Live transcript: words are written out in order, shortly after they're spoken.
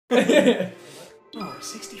Oh,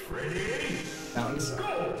 64. Mountains.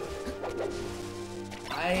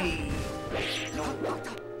 I don't know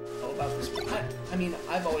about this. I mean,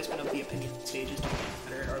 I've always been of the opinion that stages don't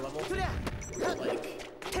matter at our level. Like,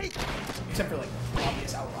 except for like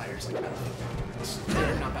obvious outliers like Battlefield.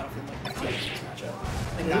 Or not Battlefield, like FTA's matchup. I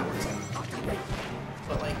think that works like great.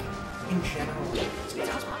 But like, in general,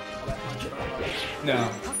 stages don't matter that much at our level.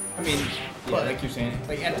 No. I mean, yeah, but, like you're saying,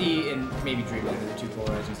 like FD and maybe Dreamland are the two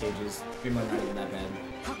polarizing stages. Dreamland not even that bad.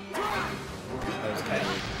 That was okay.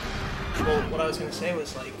 Well, what I was gonna say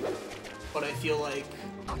was like, but I feel like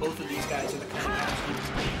both of these guys are the kind of guys who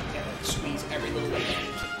can like squeeze every little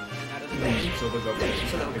advantage out of the game. So they'll go for it.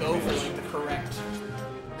 So they'll go for like the correct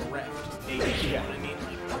stage. You know what I mean?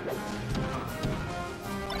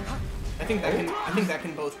 Like, I think that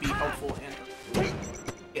can both be helpful and.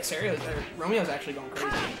 Yeah, Romeo's actually going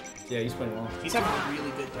crazy. Yeah, he's playing well. He's having a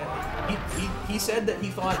really good day. He said that he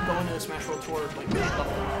thought going to a Smash World Tour like level.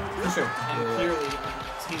 For sure. And clearly,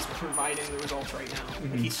 he's providing the results right now.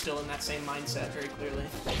 Like, he's still in that same mindset very clearly.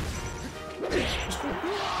 It's cool.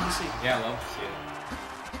 Good to see. Yeah, I love to see it.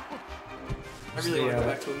 I really want to go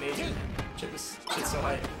back to Amazing. Shit's so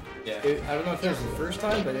hype. Yeah. I don't know if it was the first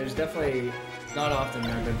time, but it was definitely not often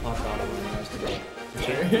that I've been popped off when I was today. For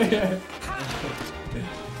sure.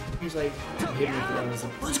 He was like, hitting me for that. I was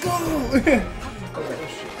like, let's go! I was like, oh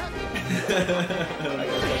shit. I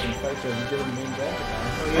got fucking fight to get in the main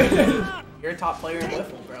bracket now. You're a top player in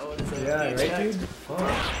Wiffle, bro. What is it? Yeah, right, dude? Fuck.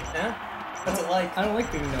 Yeah? What's it like? I don't like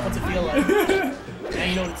being known. What's it feel like? Now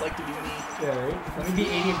you know what it's like to be me. Yeah, right? Let me be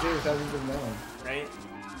ADMJ without even knowing. Right?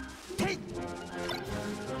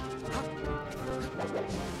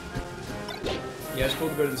 Yeah, it's cool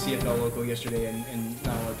to go to the CFL local yesterday and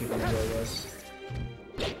not a lot of people enjoy this.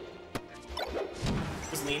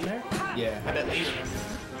 Was Lean there? Yeah. I bet Lean was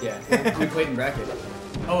there. Yeah. We played in bracket.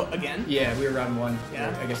 Oh, again? Yeah, we were round 1.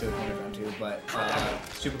 Yeah. I guess it was round 2, but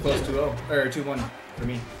super close 2-0. Or 2-1 for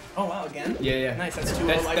me. Oh, wow, again? Yeah, yeah. Nice, that's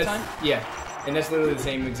 2-0 lifetime? Yeah. And that's literally the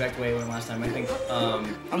same exact way it went last time. I think.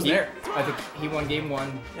 I was there. I think he won game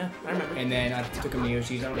 1. Yeah, I remember. And then I took him to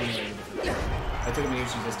Yoshi's. I don't remember. I took him to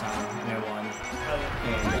Yoshi's this time, and I won. Oh,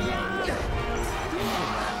 yeah. And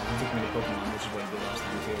he took me to Pokemon, which is what he did last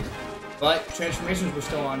time too. But transformations were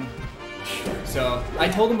still on. So I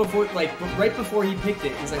told him before, like right before he picked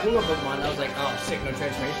it, he's like, "What about Pokemon?" And I was like, "Oh, sick, no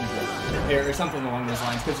transformations," or something along those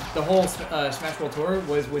lines. Because the whole Smash World Tour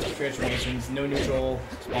was with transformations, no neutral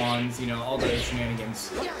spawns, you know, all the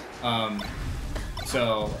shenanigans.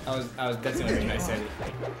 So I was. That's the only reason I said it.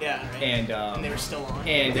 Yeah. Right. And they were still on.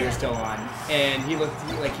 And they were still on. And he looked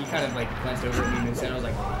like he kind of like glanced over at me and said, "I was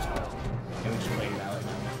like, oh, and we just played it out."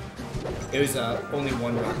 It was only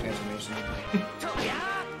one rock transformation.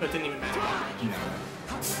 But it didn't even matter. No.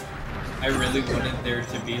 I really wanted there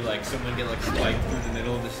to be like someone get like spiked through the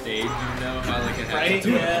middle of the stage, you know how like it happened. Right?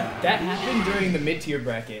 Yeah. That happened during the mid-tier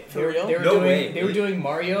bracket. For real? They were doing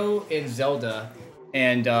Mario and Zelda,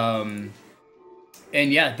 and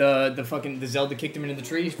yeah, the Zelda kicked him into the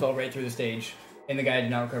tree, fell right through the stage, and the guy did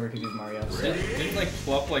not recover because he was Mario. So. Didn't like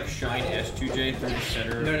Plup like shine S2J through the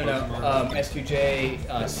center? No.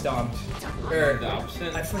 S2J stomped. Or the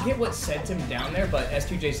opposite. I forget what sent him down there, but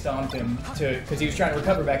S2J stomped him because he was trying to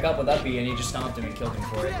recover back up with up B, and he just stomped him and killed him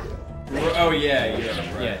for it. Oh yeah,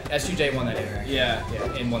 right. Yeah, S2J won that interaction. Yeah,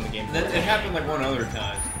 and won the game. It happened like one other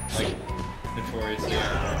time, like notoriously.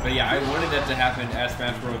 But yeah, I wanted that to happen at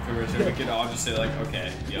Smash World Tour so we could all just say like,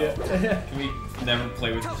 okay, yo, can we never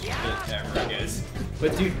play with this shit ever again?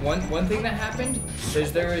 But dude, one thing that happened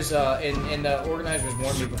is there is and the organizers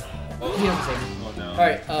warned me before. Oh no.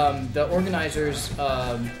 Alright, the organizers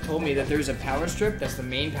told me that there's a power strip that's the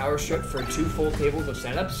main power strip for 2 full tables of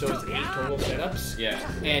setups, so it's 8 total setups. Yeah.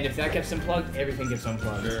 And if that gets unplugged, everything gets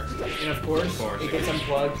unplugged. Sure. And of course it gets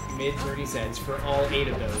unplugged mid 30 cents for all 8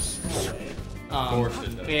 of those. Of course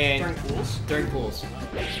it does. And during pools.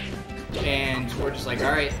 And we're just like,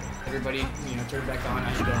 alright, everybody, you know, turn it back on,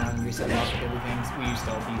 I should go on and reset it off with everything. We use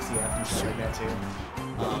stealth DCF and stuff like that too.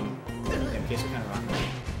 In case we're kind of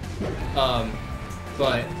wrong.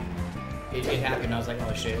 But it happened. I was like,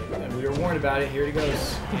 oh shit. And we were warned about it. Here it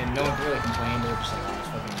goes. And no one really complained. They were just like, oh, it's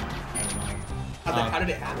fucking annoying. How did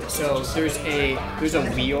it happen? So there's a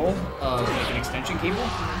wheel of like an extension cable,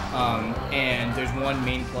 and there's one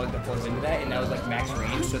main plug that plugs into that, and that was like max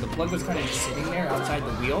range. So the plug was kind of just sitting there outside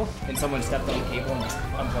the wheel, and someone stepped on the cable and just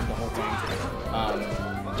unplugged the whole thing.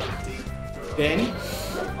 Then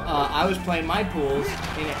I was playing my pools,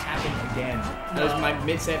 and it happened again. That was my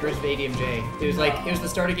mid-set versus ADMJ. It was the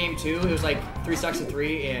start of game 2. It was like 3 stocks of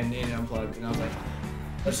 3, and it unplugged, and I was like,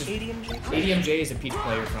 let's just. ADMJ? ADMJ is a Peach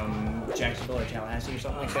player from Jacksonville or Tallahassee or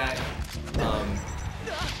something like that.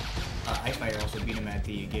 Ice Fighter also beat him at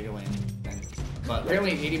the Gatorland. But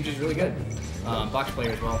apparently Medium's just really good. Box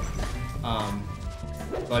player as well.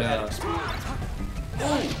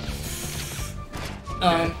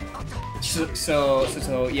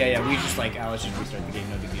 So yeah, we just like, let's just restart the game,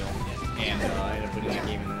 no big deal. And I ended up putting that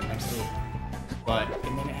game in the next loop.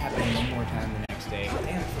 And then it happened one more time the next day.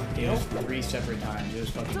 It was 3 separate times. It was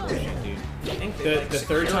fucking bullshit, dude. The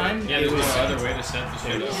third time, yeah, there was no other way to set the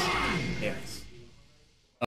shit up. Yeah.